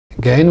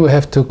Again, we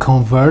have to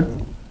convert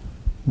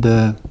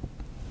the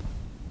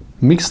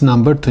mixed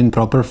number to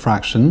improper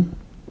fraction.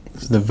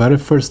 This is the very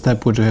first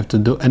step which you have to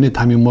do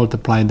anytime you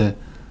multiply the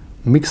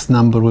mixed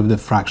number with the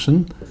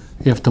fraction.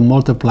 You have to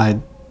multiply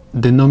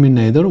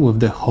denominator with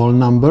the whole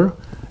number,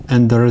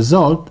 and the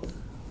result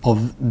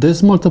of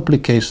this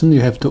multiplication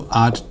you have to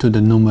add to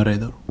the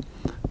numerator.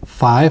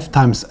 5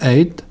 times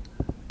 8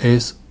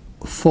 is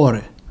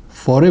 40.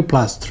 40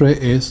 plus 3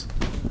 is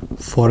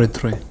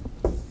 43.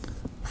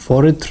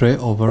 43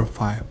 over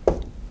 5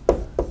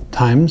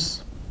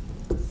 times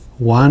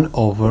 1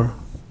 over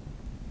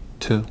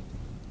 2.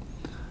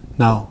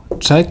 Now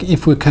check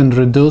if we can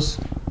reduce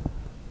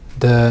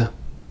the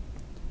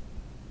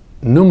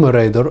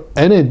numerator,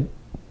 any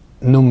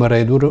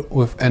numerator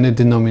with any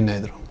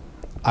denominator.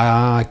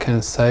 I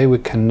can say we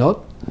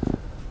cannot,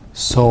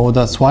 so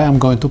that's why I'm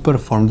going to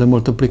perform the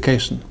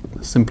multiplication.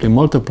 Simply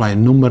multiply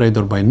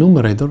numerator by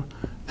numerator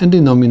and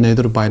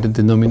denominator by the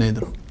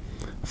denominator.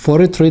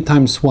 43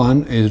 times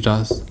 1 is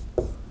just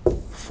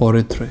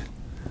 43.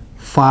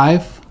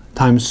 5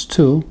 times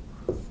 2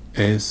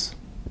 is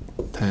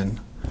 10.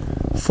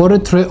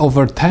 43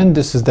 over 10,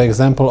 this is the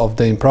example of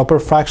the improper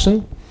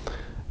fraction.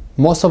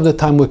 Most of the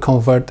time we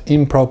convert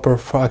improper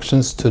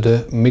fractions to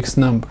the mixed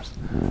numbers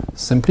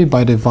simply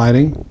by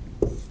dividing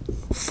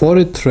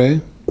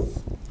 43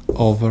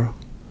 over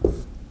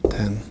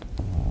 10.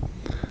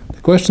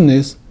 The question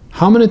is,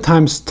 how many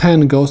times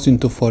 10 goes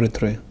into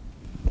 43?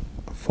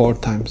 4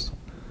 times.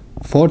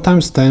 4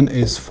 times 10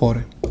 is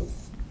 40.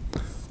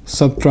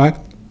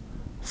 Subtract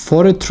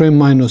 43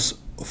 minus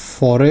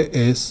 40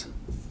 is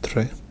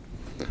 3.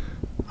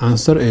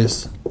 Answer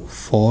is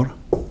 4,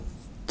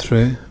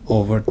 3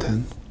 over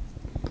 10.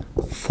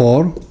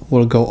 4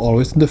 will go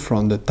always to the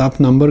front. The top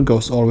number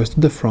goes always to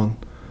the front.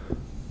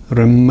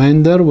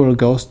 Remainder will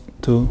go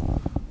to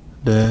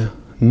the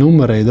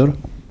numerator,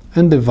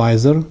 and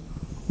divisor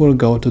will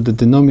go to the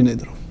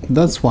denominator.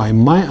 That's why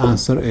my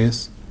answer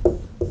is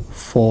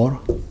 4,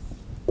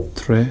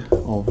 3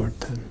 over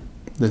 10.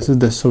 This is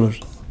the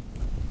solution.